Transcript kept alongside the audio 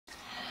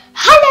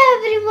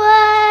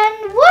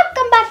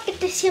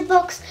mystery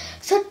box.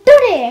 So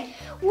today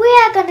we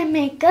are gonna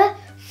make a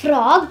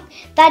frog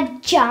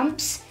that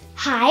jumps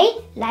high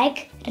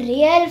like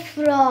real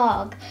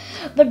frog.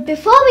 But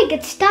before we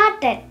get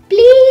started,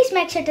 please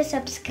make sure to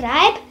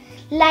subscribe,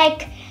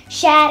 like,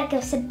 share, give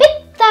us a big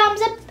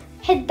thumbs up,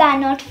 hit that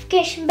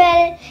notification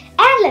bell,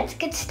 and let's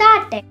get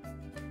started.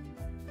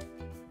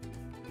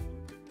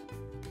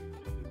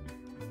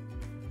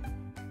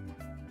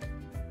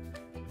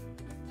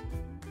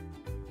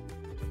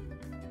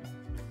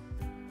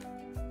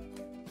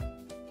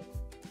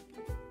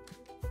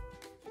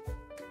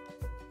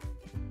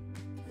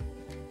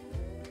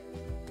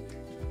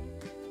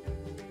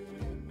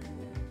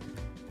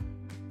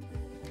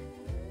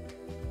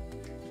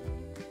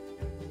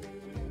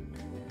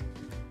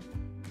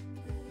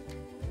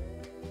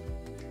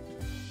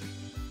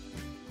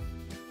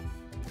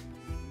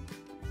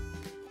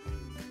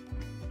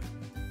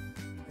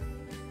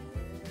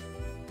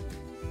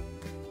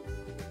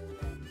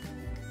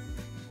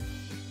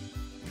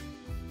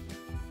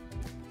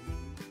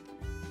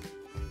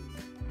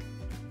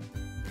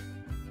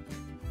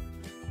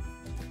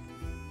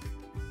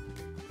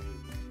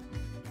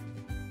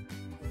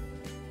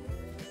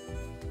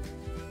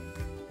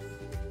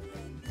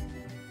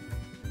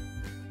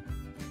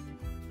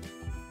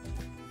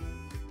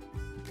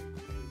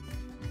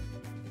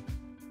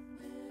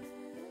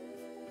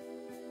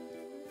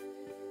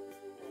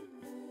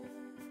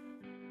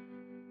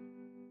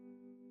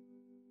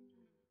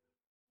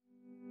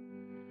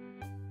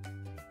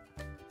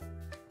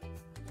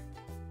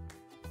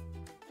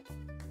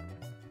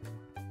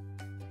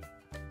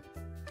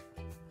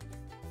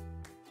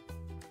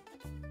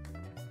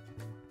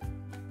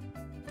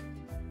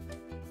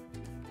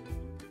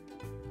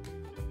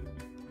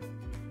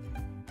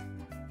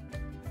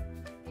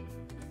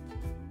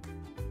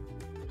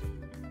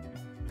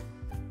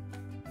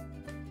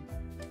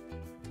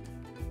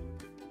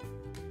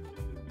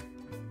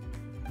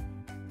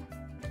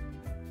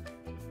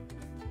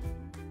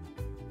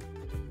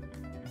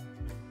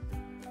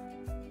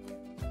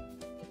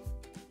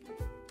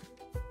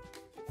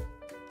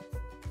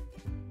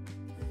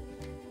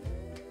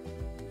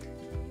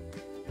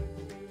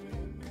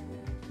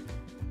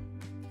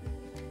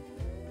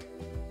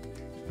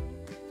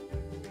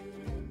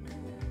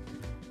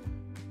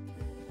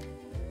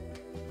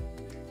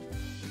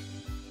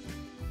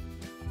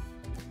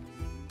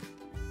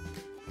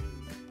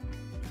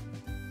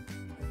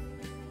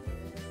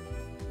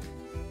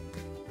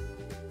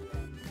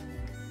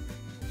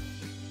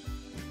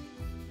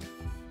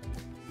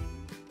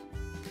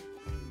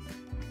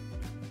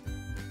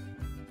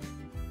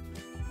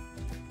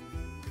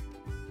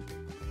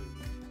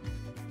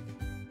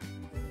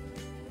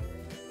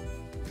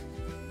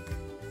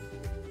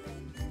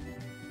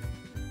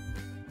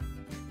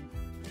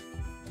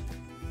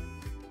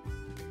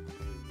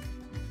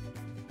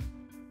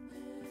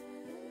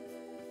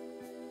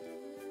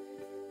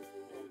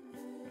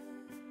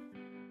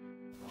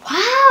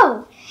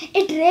 Wow!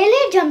 It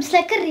really jumps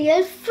like a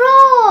real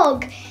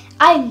frog.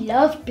 I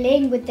love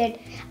playing with it.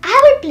 I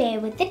will play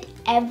with it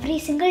every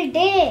single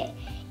day.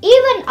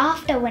 Even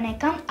after when I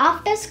come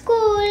after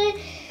school.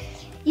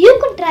 You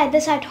can try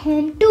this at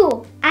home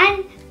too.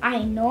 And I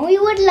know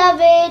you would love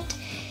it.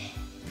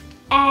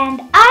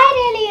 And I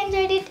really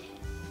enjoyed it.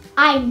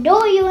 I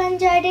know you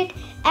enjoyed it.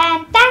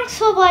 And thanks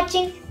for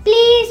watching.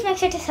 Please make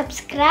sure to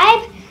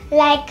subscribe,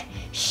 like,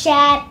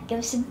 share, give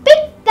us a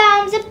big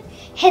thumbs up,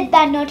 hit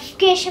that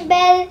notification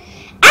bell,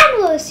 and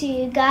we'll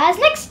see you guys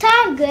next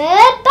time.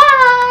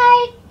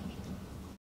 Goodbye.